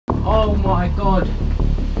Oh my god.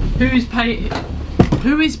 Who is paying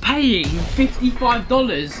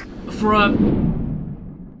 $55 for a...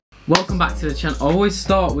 Welcome back to the channel. I always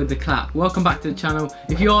start with the clap. Welcome back to the channel.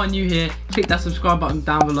 If you are new here, click that subscribe button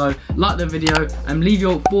down below, like the video, and leave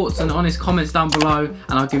your thoughts and honest comments down below,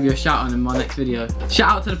 and I'll give you a shout out in my next video. Shout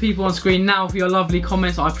out to the people on screen now for your lovely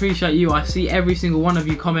comments. I appreciate you. I see every single one of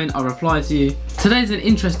you comment. I reply to you. Today's an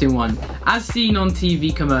interesting one. As seen on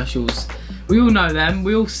TV commercials. We all know them,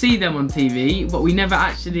 we all see them on TV, but we never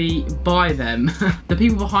actually buy them. The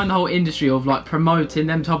people behind the whole industry of like promoting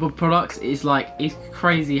them type of products, it's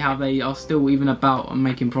crazy how they are still even about and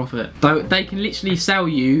making profit. Though they can literally sell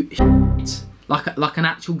you like an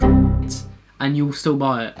actual and you'll still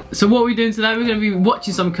buy it. So what are we doing today? We're going to be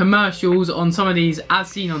watching some commercials on some of these as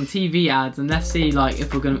seen on TV ads, and let's see like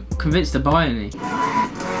if we're going to convince to buy any.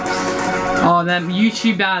 Oh, them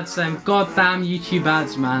YouTube ads, them goddamn YouTube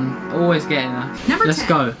ads, man. Always getting that. Let's 10,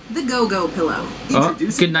 go. The Go-Go Pillow. Oh,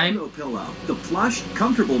 good name. Go-Go Pillow, the plush,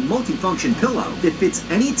 comfortable, multifunction pillow that fits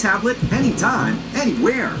any tablet, anytime,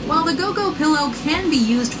 anywhere. While the Go-Go Pillow can be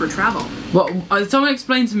used for travel. Well, someone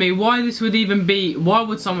explain to me why this would even be. Why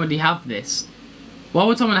would somebody have this? Why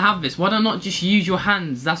would someone have this? Why not just use your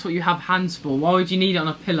hands? That's what you have hands for. Why would you need it on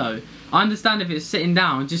a pillow? I understand if it's sitting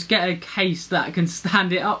down, just get a case that can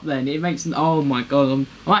stand it up then. It makes, oh my god, I'm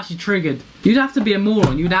actually triggered. You'd have to be a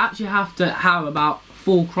moron. You'd actually have to have about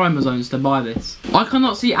 4 chromosomes to buy this. I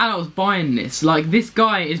cannot see adults buying this. Like, this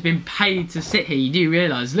guy has been paid to sit here, you do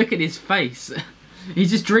realise. Look at his face.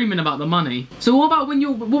 He's just dreaming about the money. So what about when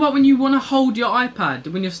you want to hold your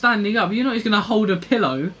iPad, when you're standing up? You're not just going to hold a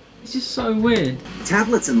pillow. It's just so weird.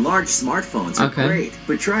 Tablets and large smartphones are great,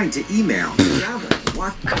 but trying to email, travel,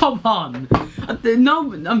 what? Come on.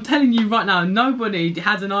 No, I'm telling you right now, nobody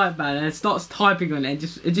has an iPad and starts typing on it and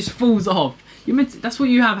it just falls off. That's what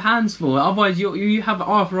you have hands for. Otherwise, you have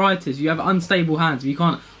arthritis, you have unstable hands, you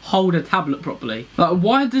can't hold a tablet properly. Like,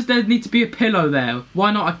 why does there need to be a pillow there?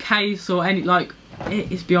 Why not a case or any, like,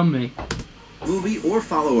 it's beyond me. Movie or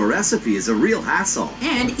follow a recipe is a real hassle.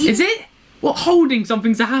 And is it? What, holding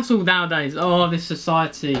something's a hassle nowadays? Oh, this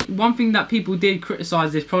society. One thing that people did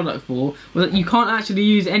criticise this product for was that you can't actually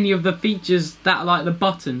use any of the features that, like the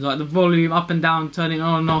buttons, like the volume up and down, turning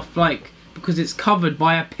on and off, like, because it's covered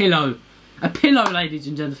by a pillow. A pillow, ladies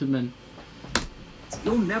and gentlemen.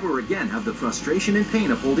 You'll never again have the frustration and pain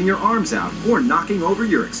of holding your arms out or knocking over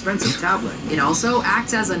your expensive tablet. It also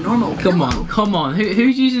acts as a normal pillow. Come on.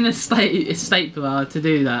 Who's using a stapler to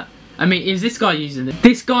do that? I mean, is this guy using it?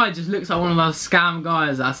 This guy just looks like one of those scam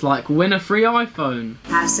guys that's like, win a free iPhone.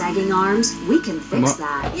 Have sagging arms? We can fix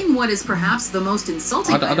that. In what is perhaps the most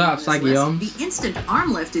insulting I don't have saggy arms. The instant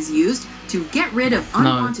arm lift is used to get rid of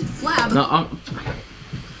unwanted flab. No,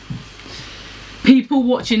 people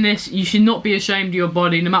watching this, you should not be ashamed of your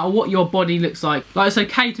body, no matter what your body looks like. Like, it's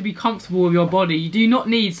okay to be comfortable with your body. You do not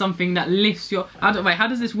need something that lifts your... Wait, how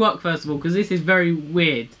does this work, first of all? Because this is very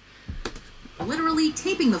weird. Literally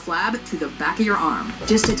taping the flab to the back of your arm.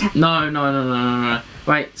 Just a tap. No.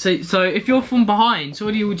 Wait, so if you're from behind,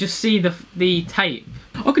 surely you would just see the tape.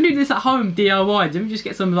 I can do this at home, DIY. Let me just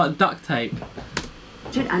get some like duct tape.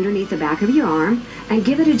 It underneath the back of your arm and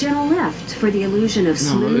give it a gentle lift for the illusion of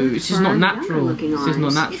smooth, it's just not natural. It's just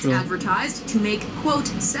not natural. It's advertised to make, quote,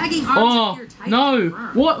 sagging arms appear tight and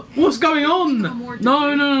firm. What's going on?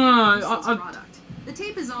 No. The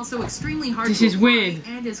tape is also extremely hard to apply weird.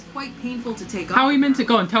 And is quite painful to take off. How are you meant to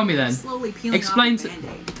go on? Tell me then. Slowly peeling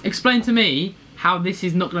Explain to me how this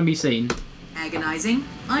is not going to be seen. Agonizing,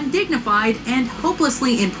 undignified, and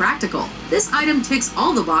hopelessly impractical. This item ticks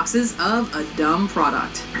all the boxes of a dumb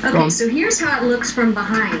product. Okay, so here's how it looks from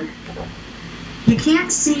behind. You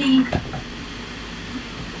can't see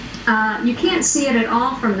it at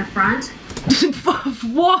all from the front.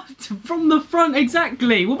 What? From the front,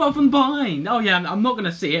 exactly. What about from behind? Oh yeah, I'm not going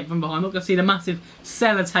to see it from behind. I'm not going to see the massive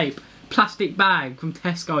sellotape plastic bag from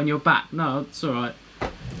Tesco on your back. No, it's alright.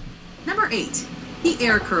 Number 8. The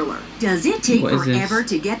air curler. Does it take forever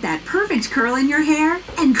to get that perfect curl in your hair?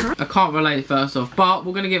 And curl? I can't relate first off, but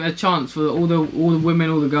we're gonna give it a chance for all the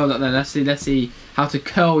women, all the girls out there. Let's see how to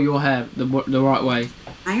curl your hair the right way.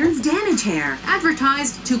 Irons damage hair.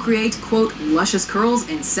 Advertised to create, quote, luscious curls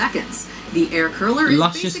in seconds. The air curler is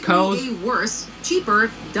basically a worse,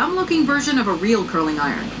 cheaper, dumb-looking version of a real curling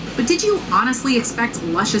iron. But did you honestly expect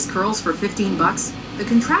luscious curls for $15? The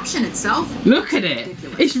contraption itself... Look at it!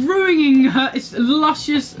 Ridiculous. It's ruining her... It's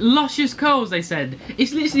luscious curls, they said.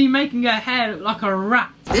 It's literally making her hair look like a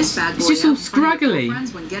rat. This bad boy it's just all scraggly.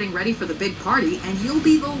 Friends when getting ready for the big party, and you'll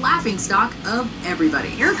be the laughingstock of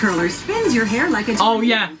everybody. Air curler spins your hair like a... Oh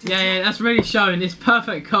yeah, that's really showing. It's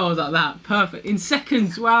perfect curls like that. Perfect. In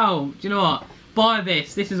seconds, wow. Do you know what? Buy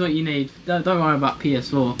this. This is what you need. Don't worry about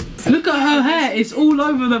PS4. Look at her hair. It's all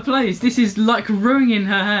over the place. This is like ruining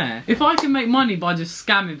her hair. If I can make money by just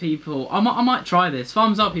scamming people, I might try this.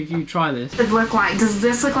 Thumbs up if you try this. Does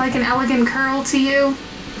this look like an elegant curl to you?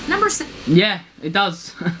 Number 6. Yeah, it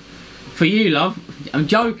does. For you, love. I'm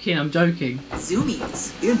joking.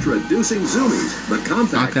 Zoomies. Introducing Zoomies, the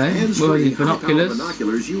compact hands-free high-power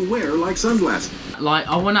binoculars you wear like sunglasses. Like,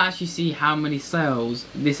 I want to actually see how many sales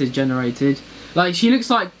this has generated. Like, she looks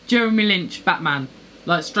like Jeremy Lynch, Batman.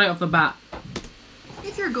 Like, straight off the bat.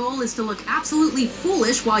 If your goal is to look absolutely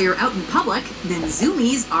foolish while you're out in public, then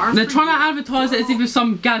Zoomies are... They're trying to advertise it as if it's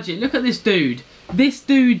some gadget. Look at this dude. This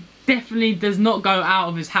dude definitely does not go out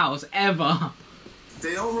of his house, ever.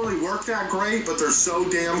 They don't really work that great, but they're so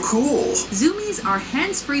damn cool. Zoomies are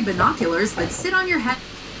hands-free binoculars that sit on your head.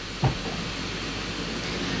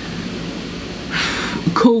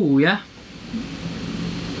 Cool, yeah?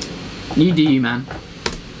 You do you, man.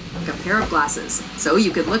 Like a pair of glasses, so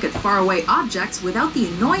you could look at faraway objects without the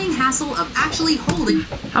annoying hassle of actually holding.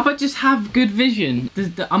 How about just have good vision?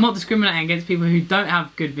 I'm not discriminating against people who don't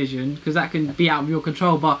have good vision, because that can be out of your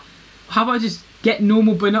control, but how about just get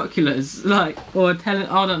normal binoculars, like, or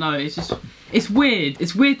I don't know, it's weird.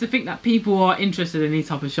 It's weird to think that people are interested in these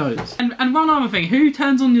type of shows. And one other thing, who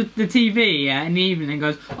turns on the TV in the evening and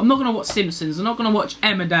goes, I'm not going to watch Simpsons, I'm not going to watch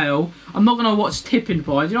Emmerdale, I'm not going to watch Tipping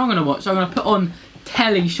Point, you know what I'm going to watch? I'm going to put on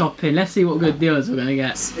telly shopping. Let's see what good deals we're going to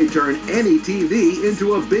get. They turn any TV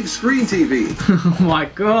into a big screen TV. Oh my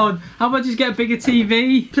god, how about just get a bigger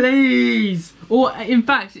TV? Please! Or, in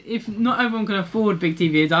fact, if not everyone can afford big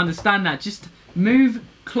TVs, I understand that, just move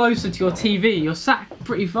closer to your TV. You're sat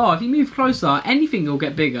pretty far. If you move closer, anything will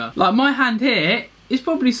get bigger. Like my hand here is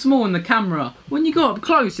probably small in the camera. When you go up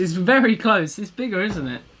close, it's very close. It's bigger, isn't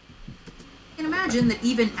it? You can imagine that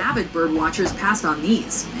even avid bird watchers passed on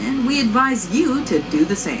these, and we advise you to do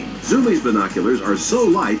the same. Zoomies binoculars are so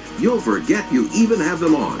light, you'll forget you even have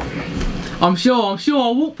them on. I'm sure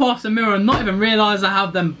I'll walk past the mirror and not even realise I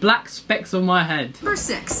have them black specks on my head. Number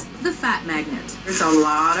 6, the fat magnet. There's a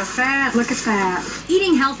lot of fat. Look at that.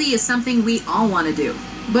 Eating healthy is something we all want to do,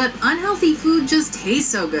 but unhealthy food just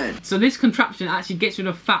tastes so good. So this contraption actually gets rid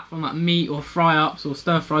of fat from like meat or fry-ups or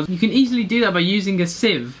stir-fries. You can easily do that by using a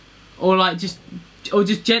sieve, or like just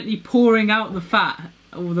gently pouring out the fat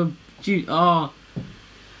or the juice. Oh,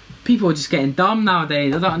 people are just getting dumb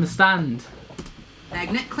nowadays. I don't understand.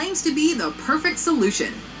 Magnet claims to be the perfect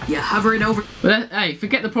solution. You hover it over... But hey,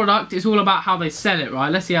 forget the product, it's all about how they sell it, right?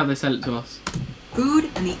 Let's see how they sell it to us. Food,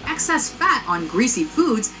 and the excess fat on greasy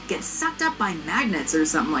foods gets sucked up by magnets or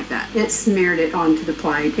something like that. It smeared it onto the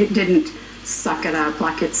plate. It didn't suck it up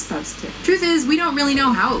like it's supposed to. Truth is, we don't really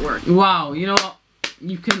know how it works. Wow, you know what?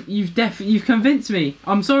 You've convinced me.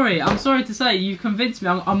 I'm sorry to say, you've convinced me.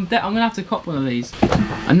 I'm gonna have to cop one of these.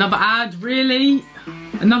 Another ad, really?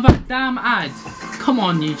 Another damn ad. Come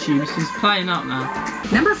on, YouTube, this is playing up now.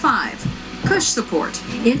 Number 5, Cush support.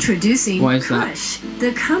 Introducing What is Cush,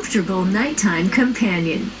 the comfortable nighttime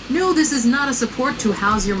companion. No, this is not a support to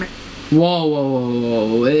house your...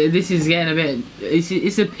 Whoa. This is getting a bit...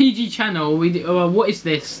 It's a PG channel. What is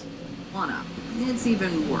this? It's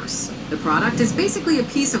even worse. The product is basically a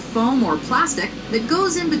piece of foam or plastic that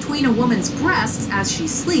goes in between a woman's breasts as she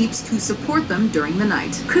sleeps to support them during the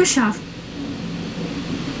night. Cush off.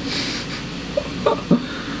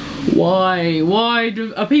 Why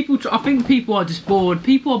do people? I think people are just bored.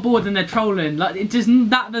 People are bored and they're trolling. Like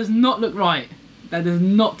that does not look right. That does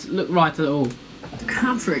not look right at all.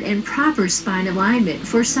 Comfort and proper spine alignment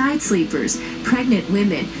for side sleepers, pregnant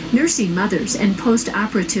women, nursing mothers, and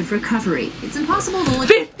post-operative recovery. It's impossible to look...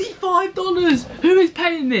 $55. Who is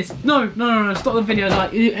paying this? No. Stop the video.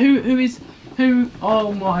 Like who?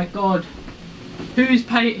 Oh my god. Who is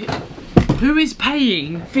paying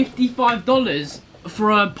 $55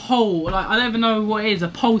 for a pole? Like, I don't even know what it is. A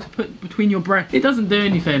pole to put between your breasts. It doesn't do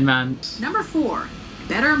anything, man. Number 4,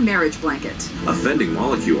 better marriage blanket. Offending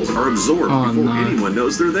molecules are absorbed before anyone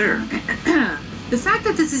knows they're there. The fact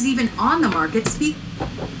that this is even on the market speaks...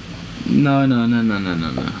 No.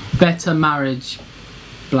 Better marriage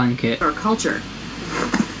blanket. Our culture.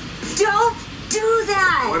 Don't do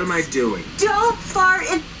that! What am I doing? Don't fart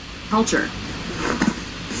in... Culture.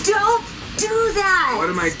 Don't do do that! What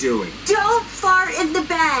am I doing? Don't fart in the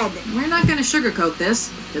bed! We're not going to sugarcoat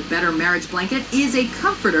this. The Better Marriage Blanket is a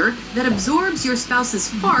comforter that absorbs your spouse's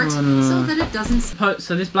fart so that it doesn't...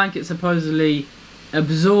 So this blanket supposedly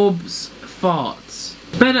absorbs farts.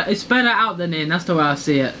 It's better out than in, that's the way I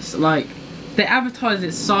see it. It's like, they advertise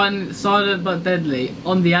it silent but deadly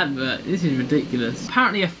on the advert. This is ridiculous.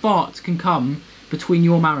 Apparently a fart can come between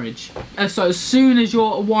your marriage. So as soon as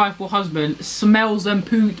your wife or husband smells them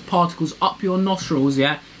poo particles up your nostrils,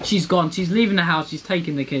 yeah, she's gone. She's leaving the house. She's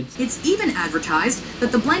taking the kids. It's even advertised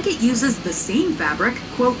that the blanket uses the same fabric,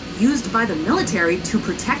 quote, used by the military to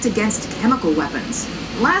protect against chemical weapons.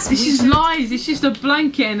 This is lies. It's just a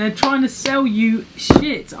blanket and they're trying to sell you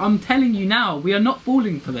shit. I'm telling you now, we are not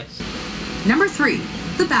falling for this. Number 3.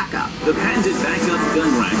 The backup. The patented backup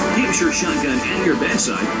gun rack keeps your shotgun at your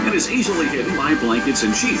bedside and is easily hidden by blankets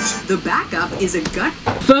and sheets. The backup is a gun...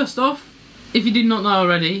 First off, if you did not know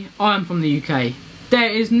already, I am from the UK. There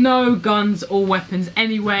is no guns or weapons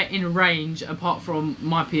anywhere in range apart from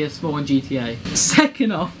my PS4 and GTA.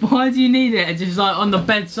 Second off, why do you need it just like on the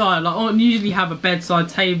bedside? Like, I usually have a bedside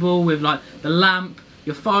table with like the lamp,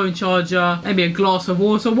 your phone charger, maybe a glass of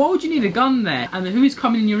water. Why would you need a gun there? And who is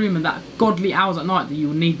coming in your room at that godly hours at night that you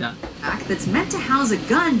will need that? That's meant to house a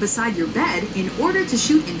gun beside your bed in order to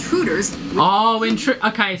shoot intruders. Oh,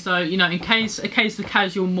 okay, so you know, in case the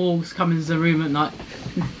casual morgues come into the room at night.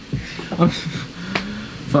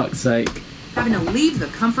 Fuck's sake. Having to leave the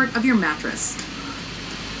comfort of your mattress.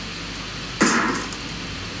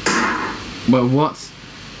 Well, what?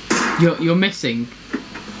 You're missing.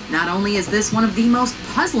 Not only is this one of the most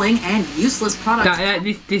puzzling and useless products...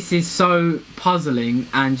 This is so puzzling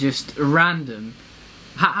and just random.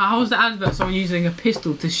 How is the advert someone using a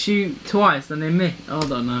pistol to shoot twice and they miss? I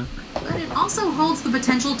don't know. But it also holds the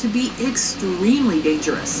potential to be extremely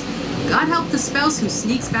dangerous. God help the spouse who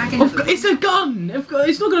sneaks back into the... It's a gun!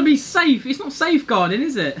 It's not going to be safe. It's not safeguarding,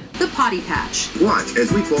 is it? The potty patch. Watch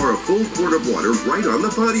as we pour a full quart of water right on the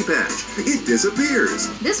potty patch. It disappears.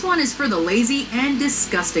 This one is for the lazy and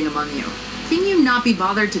disgusting among you. Can you not be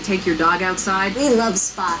bothered to take your dog outside? We love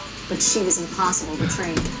Spot, but she was impossible to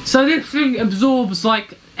train. So this thing absorbs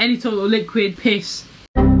like any sort of liquid, piss,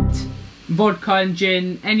 vodka and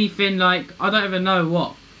gin, anything like, I don't even know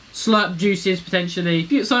what. Slurp juices potentially.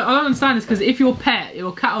 So I don't understand this, because if your pet,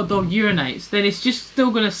 your cat or dog urinates, then it's just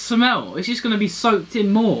still going to smell. It's just going to be soaked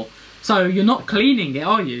in more. So you're not cleaning it,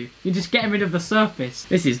 are you? You're just getting rid of the surface.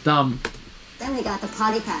 This is dumb. Then we got the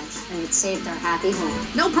potty patch, and it saved our happy home.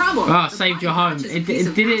 No problem. Ah, saved your home. Did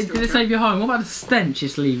it save your home? What about the stench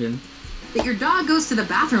it's leaving? That your dog goes to the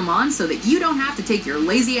bathroom on so that you don't have to take your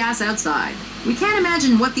lazy ass outside. We can't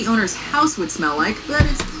imagine what the owner's house would smell like, but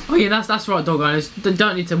it's... Oh yeah, that's right, dog owners. They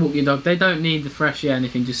don't need to walk your dog. They don't need the fresh air or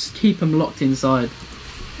anything. Just keep them locked inside.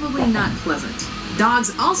 Probably not pleasant.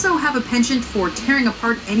 Dogs also have a penchant for tearing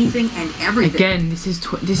apart anything and everything. Again, this is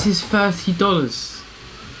 $30.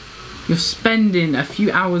 You're spending a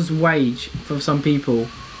few hours' wage for some people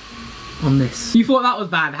on this. You thought that was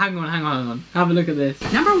bad? Hang on. Have a look at this.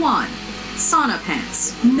 Number 1. Sauna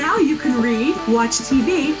pants. Now you can read, watch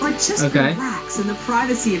TV, or just relax in the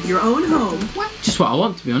privacy of your own home. What? Just what I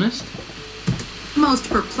want, to be honest. Most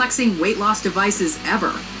perplexing weight loss devices ever.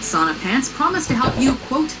 Sauna pants promise to help you,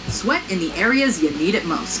 quote, sweat in the areas you need it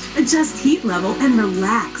most. Adjust heat level and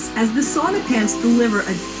relax as the sauna pants deliver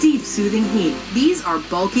a deep, soothing heat. These are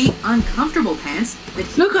bulky, uncomfortable pants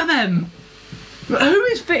that... Look at them! Who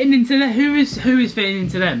is fitting into them? Who is fitting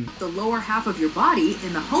into them? The lower half of your body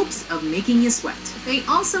in the hopes of making you sweat. They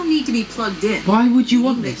also need to be plugged in. Why would you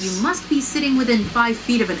want this? You must be sitting within 5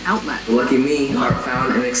 feet of an outlet. Lucky me, Art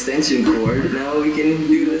found an extension cord. Now we can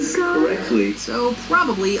do this correctly. So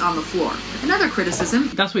probably on the floor. Another criticism.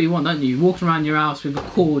 That's what you want, don't you? Walking around your house with a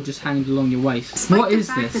cord just hanging along your waist. What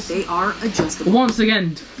is this? That they are adjustable. Once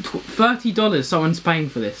again, $30 someone's paying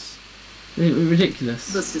for this. Ridiculous.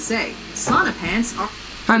 Needless to say, sauna pants are...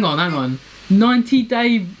 Hang on. 90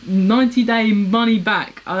 day money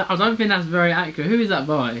back. I don't think that's very accurate. Who is that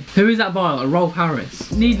by? Like Rolf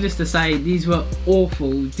Harris. Needless to say, these were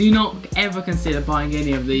awful. Do not ever consider buying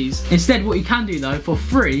any of these. Instead, what you can do though for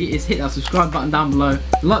free is hit that subscribe button down below,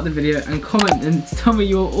 like the video and comment and tell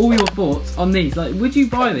me all your thoughts on these. Like, would you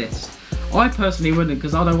buy this? I personally wouldn't,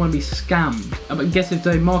 because I don't want to be scammed. But I guess if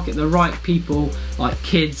they market the right people, like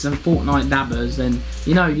kids and Fortnite dabbers, then,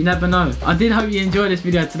 you know, you never know. I did hope you enjoyed this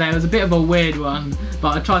video today. It was a bit of a weird one,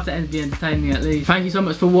 but I tried to be entertaining at least. Thank you so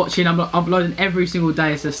much for watching. I'm uploading every single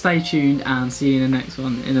day, so stay tuned and see you in the next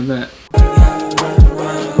one in a bit.